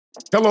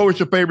Hello, it's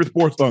your favorite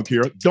sports Unc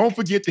here. Don't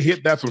forget to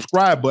hit that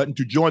subscribe button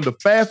to join the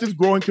fastest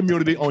growing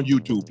community on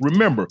YouTube.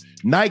 Remember,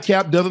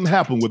 Nightcap doesn't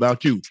happen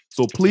without you.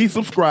 So please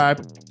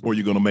subscribe or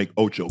you're going to make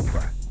Ocho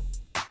cry.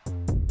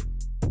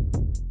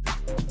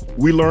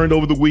 We learned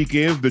over the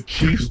weekend the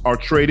Chiefs are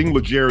trading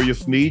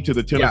L'Jarius Sneed to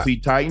the Tennessee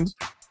Titans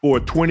for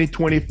a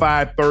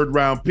 2025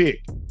 third-round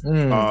pick.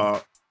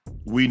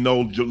 We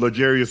know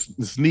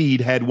L'Jarius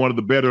Sneed had one of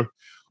the better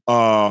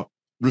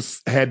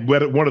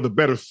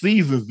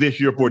seasons this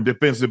year for a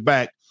defensive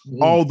back,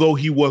 although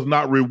he was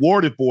not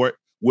rewarded for it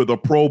with a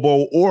Pro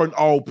Bowl or an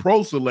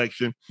All-Pro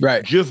selection.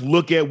 Right. Just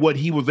look at what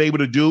he was able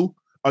to do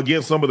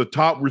against some of the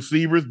top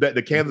receivers that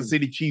the Kansas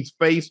City Chiefs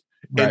face,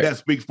 and that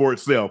speaks for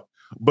itself.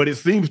 But it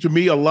seems to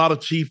me a lot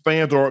of Chief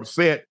fans are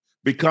upset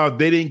because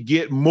they didn't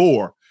get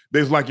more.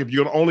 There's like, if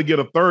you're going to only get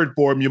a third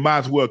for him, you might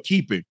as well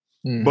keep him.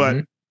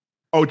 But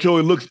Ocho,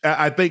 it looks,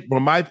 I think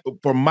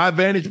from my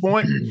vantage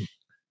point,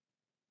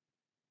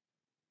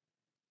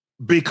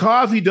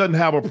 because he doesn't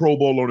have a Pro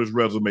Bowl on his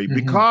resume,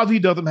 because he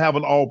doesn't have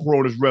an All-Pro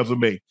on his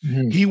resume,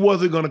 he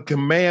wasn't going to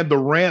command the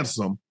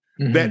ransom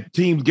that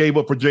teams gave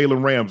up for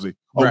Jalen Ramsey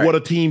or what a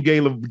team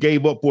gave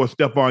up for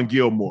Stephon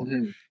Gilmore.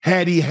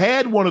 Had he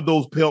had one of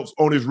those pelts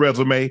on his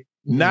resume,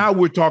 now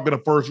we're talking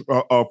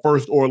a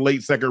first or a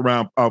late second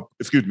round, a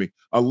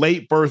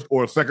late first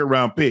or a second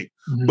round pick.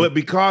 But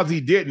because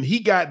he didn't,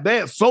 he got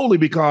that solely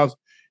because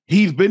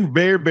he's been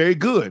very, very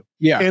good.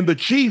 Yeah. And the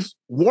Chiefs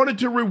wanted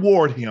to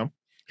reward him.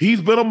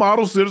 He's been a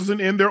model citizen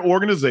in their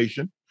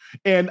organization.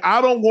 And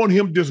I don't want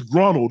him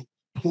disgruntled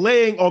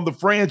playing on the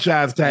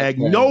franchise tag,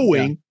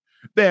 knowing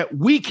that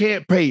we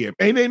can't pay him.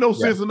 Ain't no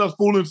sense in us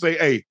fooling and say,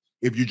 hey,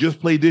 if you just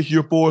play this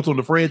year for us on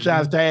the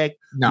franchise tag,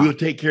 we'll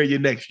take care of you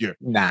next year.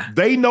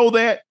 They know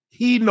that.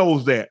 He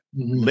knows that.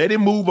 Let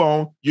him move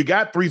on. You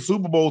got 3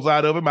 Super Bowls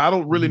out of him. I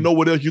don't really know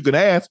what else you can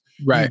ask.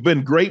 He's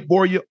been great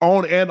for you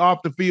on and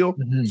off the field.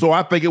 So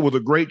I think it was a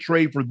great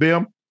trade for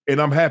them,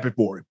 and I'm happy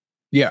for him.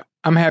 Yeah,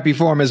 I'm happy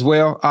for him as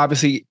well.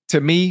 Obviously,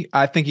 to me,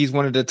 I think he's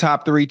one of the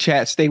top 3.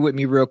 Chat, stay with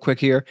me real quick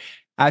here.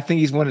 I think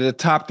he's one of the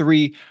top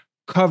 3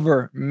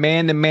 cover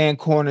man-to-man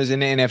corners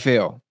in the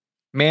NFL.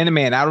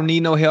 Man-to-man. I don't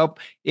need no help.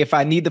 If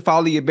I need to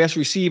follow your best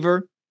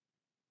receiver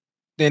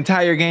the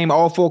entire game,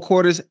 all 4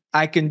 quarters,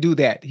 I can do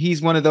that.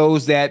 He's one of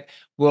those that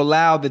will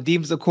allow the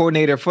defensive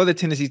coordinator for the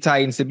Tennessee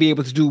Titans to be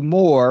able to do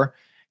more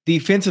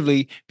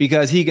defensively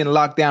because he can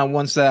lock down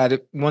one side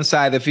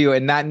of the field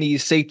and not need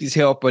safety's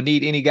help or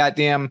need any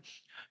goddamn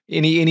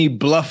any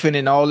bluffing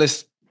and all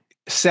this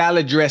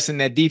salad dressing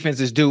that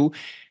defenses do.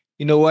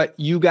 You know what?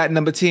 You got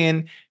number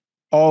 10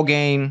 all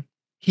game.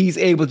 He's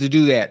able to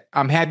do that.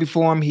 I'm happy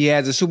for him. He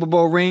has the Super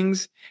Bowl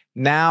rings.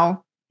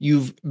 Now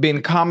you've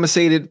been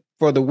compensated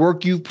for the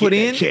work you've put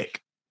in.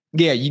 Check.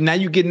 Yeah, now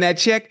you're getting that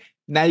check.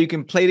 Now you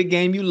can play the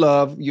game you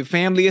love. Your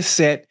family is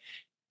set,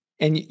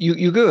 and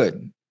you're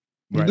good.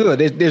 You're good.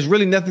 There's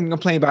really nothing to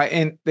complain about.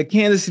 And the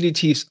Kansas City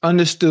Chiefs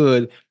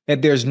understood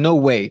that there's no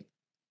way,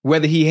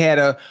 whether he had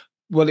a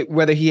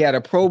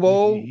Pro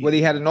Bowl, whether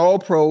he had an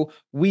All-Pro,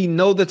 we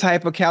know the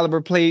type of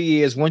caliber player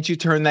he is once you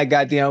turn that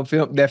goddamn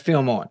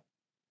film on.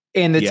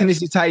 And the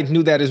Tennessee Titans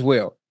knew that as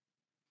well.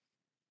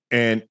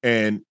 And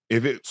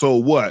if it, so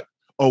what?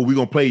 Oh, we're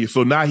going to play you.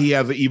 So now he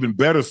has an even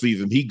better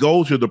season. He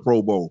goes to the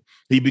Pro Bowl.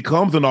 He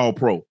becomes an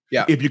All-Pro.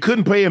 Yeah. If you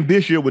couldn't pay him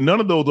this year with none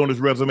of those on his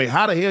resume,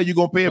 how the hell are you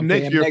going to pay him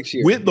next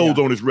year with those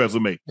on his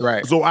resume?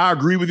 Right. So I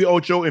agree with you,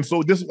 Ocho. And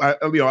so this,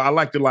 I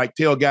like to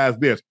tell guys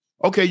this.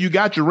 Okay, you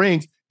got your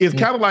rings. It's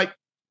kind of like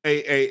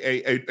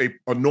a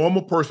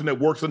normal person that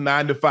works a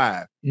 9 to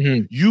 5.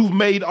 You've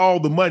made all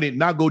the money.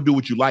 Now go do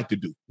what you like to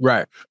do.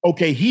 Right.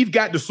 Okay, he's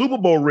got the Super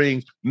Bowl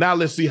rings. Now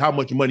let's see how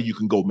much money you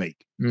can go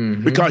make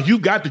because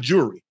you've got the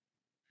jury.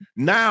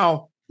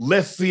 Now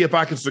let's see if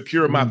I can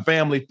secure my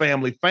family.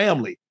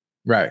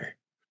 Right.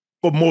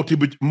 For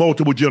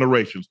multiple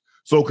generations.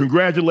 So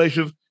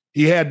congratulations.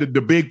 He had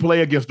the big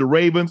play against the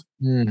Ravens.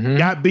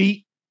 Got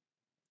beat.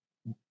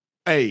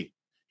 Hey,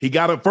 he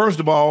got it.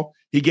 First of all,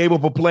 he gave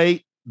up a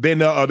play. Then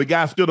the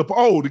guy stood up.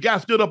 Oh, the guy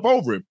stood up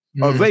over him.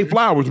 Zay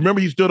Flowers. Remember,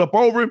 he stood up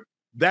over him.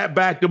 That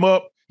backed him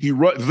up.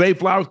 Zay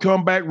Flowers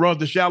come back, runs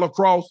the shallow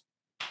cross.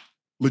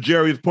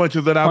 L'Jarius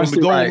punches it out on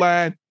the goal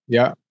line.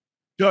 Yeah.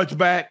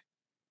 Touchback.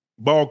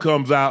 Ball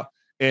comes out.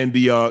 And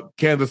the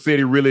Kansas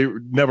City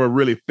never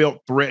really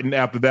felt threatened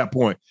after that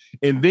point.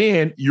 And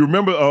then you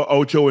remember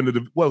Ocho in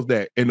what was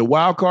that? In the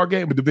wild card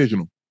game or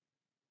divisional?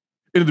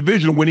 In the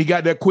divisional when he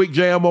got that quick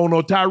jam on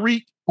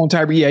Tyreek. On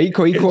Tyreek, yeah, he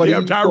caught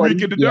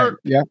Tyreek in the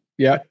dirt. Yeah.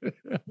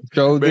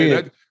 So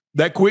man,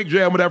 that quick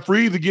jam with that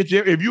freeze to get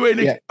you. If you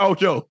ain't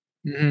Ocho.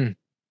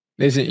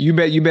 Listen, you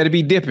better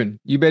be dipping.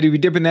 You better be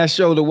dipping that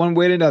shoulder one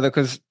way or another.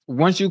 Because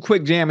once you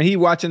quick jam and he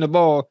watching the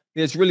ball,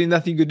 there's really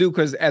nothing you can do.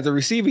 Because as a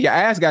receiver, your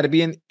ass got to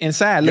be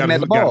inside looking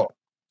at the ball.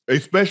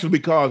 Especially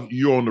because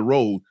you're on the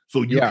road,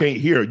 so you can't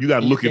hear. You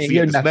got to look and see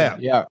the snap.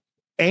 Yeah.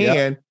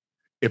 And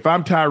if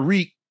I'm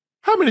Tyreek,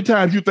 how many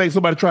times you think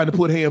somebody tried to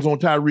put hands on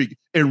Tyreek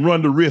and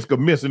run the risk of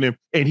missing him,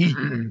 and he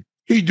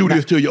He do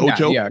this to you,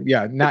 Ocho.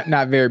 Yeah.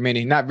 Not very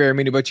many.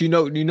 But you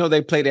know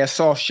they play that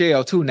soft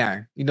shell too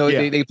now.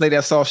 They play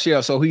that soft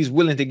shell. So he's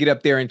willing to get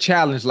up there and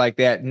challenge like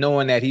that,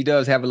 knowing that he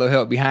does have a little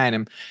help behind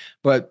him.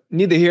 But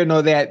neither here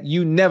nor that,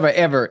 you never,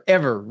 ever,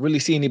 ever really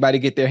see anybody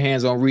get their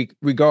hands on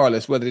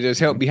regardless, whether there's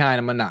help behind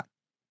him or not.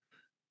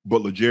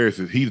 But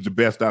L'Jarius he's the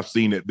best I've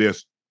seen at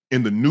this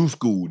in the new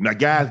school. Now,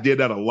 guys did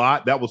that a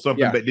lot. That was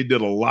something that they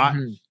did a lot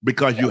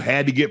because you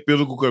had to get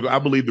physical, because I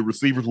believe the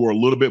receivers were a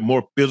little bit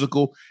more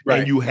physical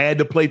and you had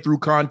to play through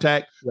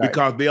contact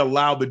because they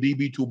allowed the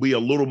DB to be a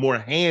little more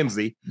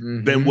handsy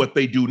than what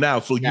they do now.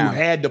 So you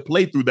had to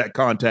play through that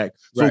contact.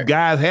 So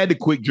guys had to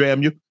quick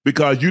jam you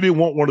because you didn't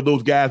want one of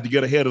those guys to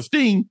get ahead of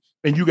steam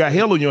and you got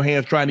hell on your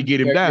hands trying to get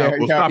him down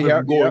or stop him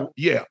from going.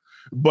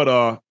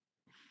 But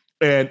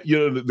and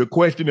the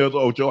question is,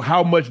 Ocho,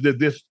 how much does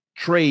this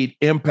trade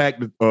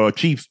impact the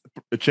Chiefs'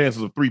 chances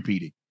of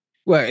three-peating?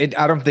 Well,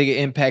 I don't think it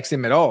impacts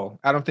them at all.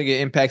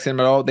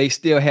 They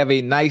still have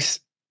a nice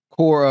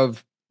core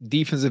of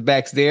defensive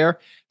backs there.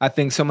 I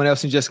think someone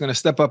else is just going to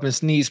step up in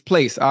Sneed's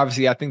place.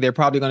 Obviously, I think they're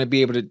probably going to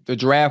be able to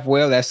draft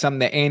well. That's something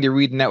that Andy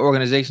Reid and that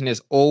organization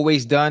has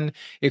always done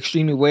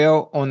extremely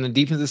well on the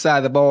defensive side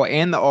of the ball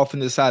and the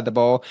offensive side of the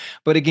ball.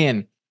 But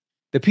again,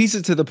 the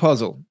pieces to the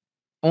puzzle,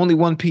 only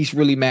one piece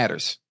really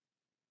matters.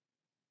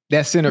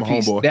 That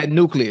centerpiece, that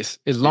nucleus.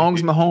 As long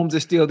as Mahomes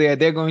is still there,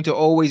 they're going to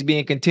always be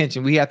in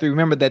contention. We have to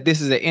remember that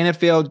this is an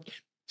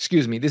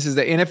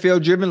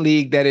NFL-driven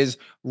league that is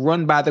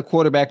run by the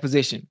quarterback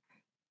position.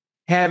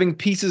 Having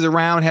pieces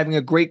around, having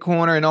a great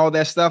corner and all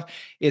that stuff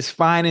is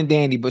fine and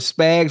dandy, but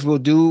Spags will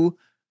do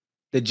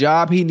the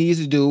job he needs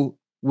to do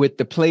with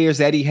the players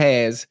that he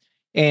has.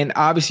 And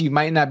obviously, you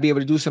might not be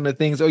able to do some of the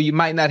things, or you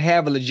might not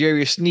have a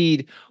L'Jarius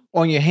Sneed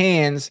on your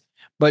hands,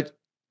 but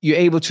you're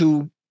able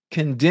to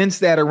condense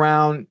that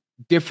around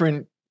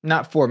different,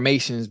 not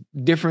formations,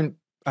 different.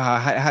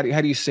 How do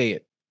you say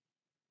it?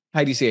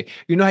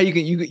 You know how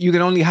you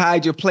can only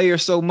hide your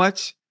players so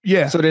much,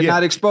 so they're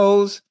not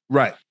exposed.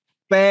 Right.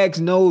 Spags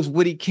knows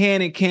what he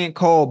can and can't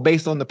call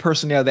based on the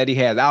personnel that he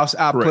has.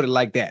 I'll put it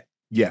like that.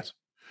 Yes,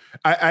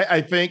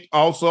 I think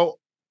also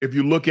if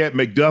you look at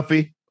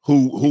McDuffie,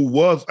 who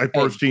was a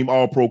first team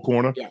All Pro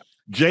corner.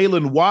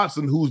 Jalen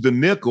Watson, who's the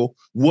nickel,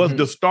 was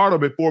the starter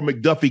before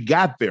McDuffie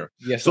got there.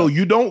 So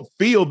you don't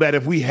feel that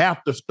if we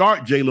have to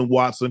start Jalen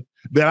Watson,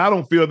 that I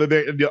don't feel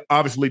that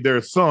obviously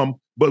there's some,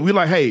 but we're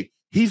like, hey,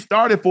 he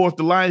started for us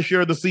the lion's share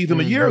of the season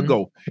a year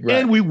ago,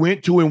 and we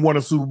went to and won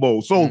a Super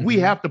Bowl. So we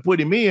have to put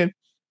him in.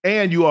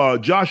 And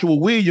Joshua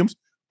Williams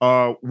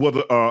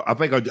was, I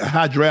think, a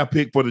high draft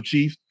pick for the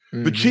Chiefs.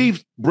 The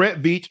Chiefs,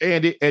 Brett Veach,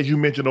 Andy, as you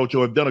mentioned,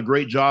 Ocho, have done a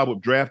great job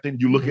of drafting.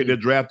 You look at their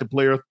drafted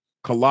players.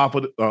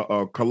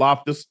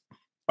 Kalafdis.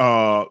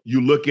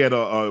 You look at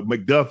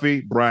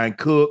McDuffie, Brian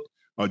Cook,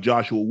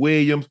 Joshua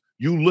Williams.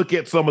 You look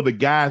at some of the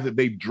guys that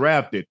they've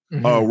drafted,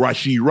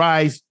 Rashee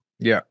Rice.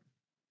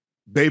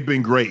 They've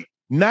been great.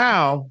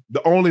 Now,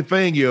 the only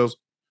thing is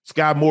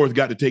Sky Moore's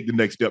got to take the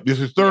next step. This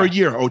is his third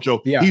year,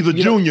 Ocho. He's a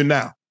junior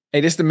now.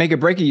 Hey, this is to make it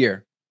break a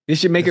year. This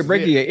should make it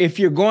break a year. If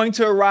you're going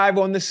to arrive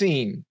on the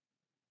scene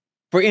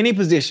for any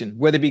position,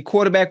 whether it be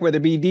quarterback, whether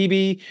it be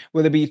DB,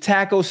 whether it be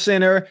tackle,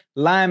 center,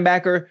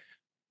 linebacker,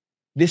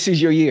 this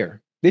is your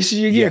year. This is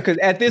your year. Because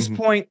at this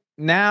point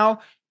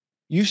now,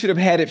 you should have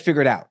had it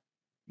figured out.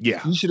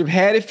 You should have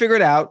had it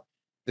figured out.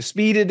 The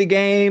speed of the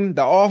game,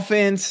 the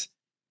offense.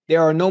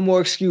 There are no more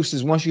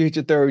excuses once you hit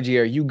your third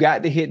year. You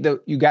got to hit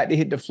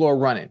the floor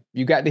running.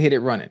 You got to hit it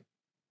running.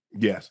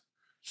 Yes.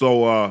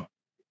 So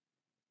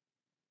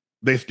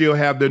they still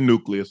have their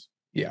nucleus.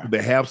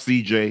 They have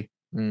CJ.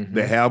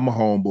 They have my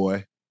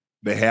homeboy.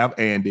 They have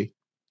Andy.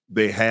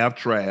 They have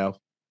Trav.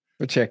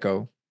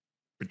 Pacheco.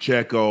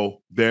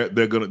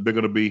 They're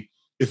gonna be.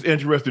 It's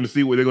interesting to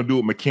see what they're gonna do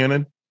with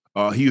McKinnon.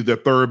 He's their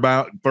third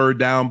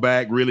down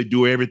back. Really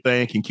do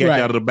everything. Can catch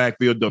out of the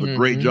backfield. Does a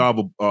great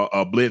job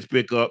of blitz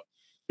pickup.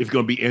 It's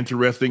gonna be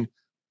interesting.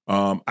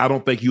 I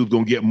don't think he was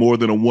gonna get more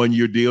than a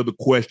 1-year deal. The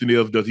question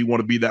is, does he want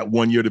to be that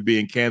 1 year to be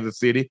in Kansas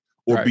City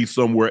or be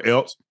somewhere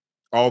else?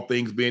 All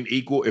things being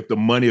equal, if the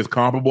money is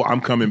comparable,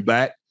 I'm coming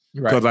back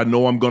because I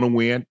know I'm gonna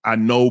win. I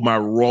know my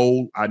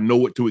role. I know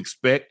what to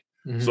expect.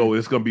 So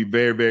it's going to be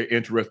very, very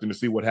interesting to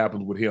see what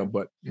happens with him.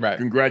 But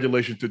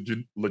congratulations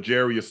to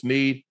L'Jarius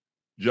Sneed.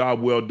 Job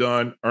well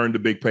done. Earned a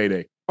big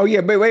payday. Oh, yeah.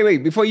 But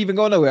wait. Before you even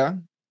go nowhere.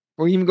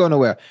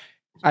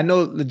 I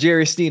know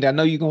L'Jarius Sneed, I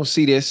know you're going to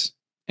see this.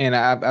 And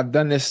I've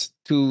done this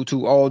to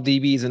all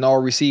DBs and all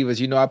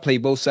receivers. You know, I play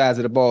both sides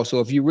of the ball.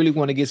 So if you really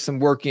want to get some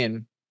work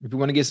in, this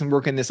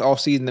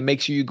offseason to make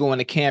sure you go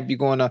into camp, you're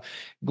going to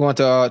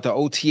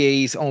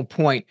OTAs on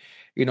point,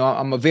 you know,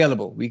 I'm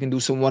available. We can do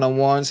some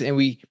one-on-ones. And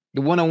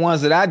the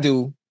one-on-ones that I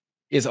do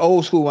is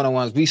old school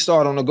one-on-ones. We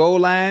start on the goal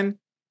line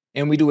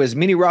and we do as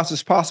many routes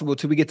as possible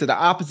till we get to the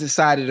opposite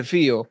side of the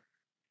field.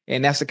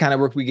 And that's the kind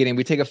of work we get in.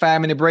 We take a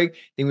 5-minute break,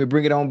 then we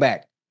bring it on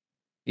back.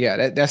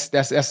 Yeah, that's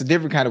a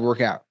different kind of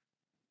workout.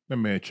 That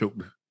man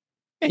choked.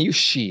 And you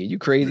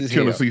crazy as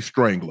hell. Tennessee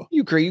Strangler.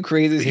 You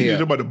crazy as hell. He's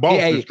about the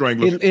Boston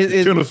Strangler.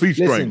 Tennessee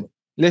Strangler.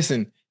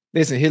 Listen,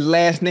 Listen, his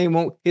last name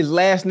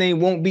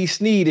won't be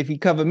Sneed if he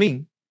cover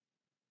me.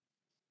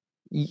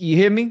 You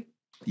hear me?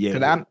 Yeah.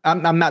 Because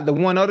I'm not the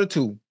one or the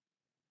two.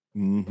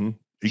 Mm-hmm.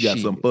 He got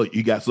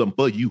something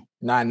for you.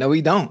 Nah, no,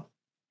 he don't.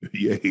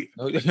 Yeah. He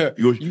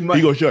He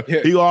gonna show.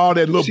 He got all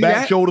that little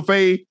back shoulder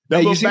fade.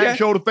 That little back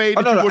shoulder fade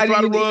that you gonna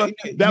try to run.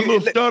 That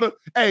little stutter.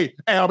 Hey,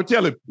 I'm gonna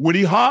tell him when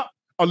he hop.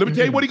 Let me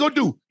tell you what he gonna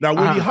do. Now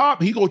when he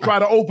hop, he gonna try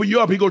to open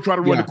you up. He gonna try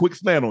to run a quick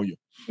slant on you.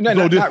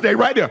 So just stay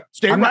right there.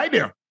 Stay right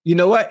there. You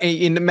know what?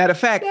 And the matter of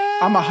fact,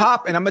 I'm a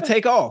hop and I'm gonna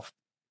take off.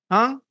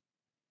 Huh?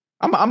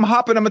 I'm a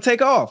hop and I'm gonna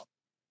take off.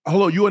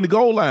 Hello, you in the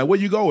goal line? Where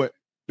you going?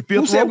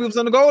 Who said we was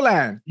on the goal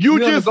line? You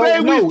just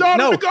said we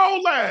start on the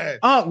goal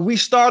line. We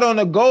start on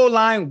the goal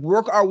line,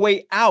 work our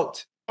way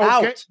out.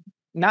 Okay. Out,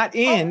 not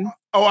in.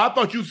 Oh, I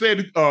thought you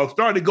said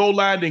start the goal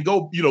line, then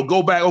go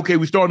back. Okay,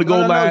 we start on the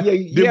goal line.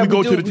 Then we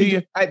go to the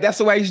 10. That's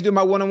the way I used to do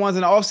my one-on-ones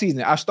in the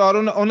offseason. I start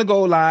on the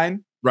goal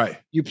line. Right.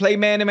 You play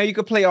man to man, you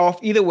can play off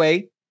either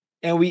way.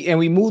 And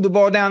we move the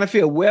ball down the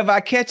field. Wherever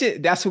I catch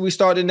it, that's where we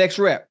start the next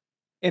rep.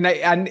 And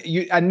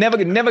I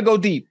never go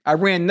deep. I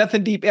ran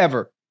nothing deep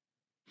ever.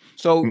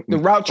 So the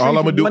route tree from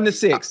 1 to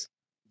 6.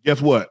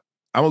 Guess what?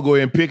 I'm gonna go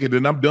ahead and pick it,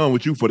 and I'm done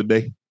with you for the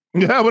day.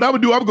 Yeah, what I'm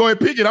gonna do? I'm going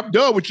to pick it. I'm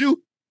done with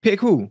you.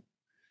 Pick who?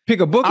 Pick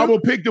a booker? I'm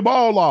gonna pick the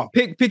ball off.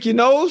 Pick your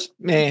nose,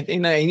 man.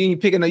 You ain't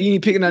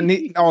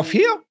picking off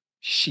here.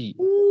 Shit.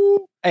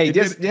 Hey,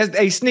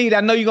 hey, Sneed.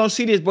 I know you're gonna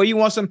see this, boy. You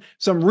want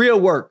some real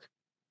work.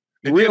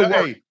 Real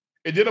work.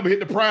 And then I'm gonna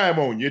hit the prime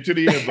on you to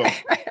the end zone.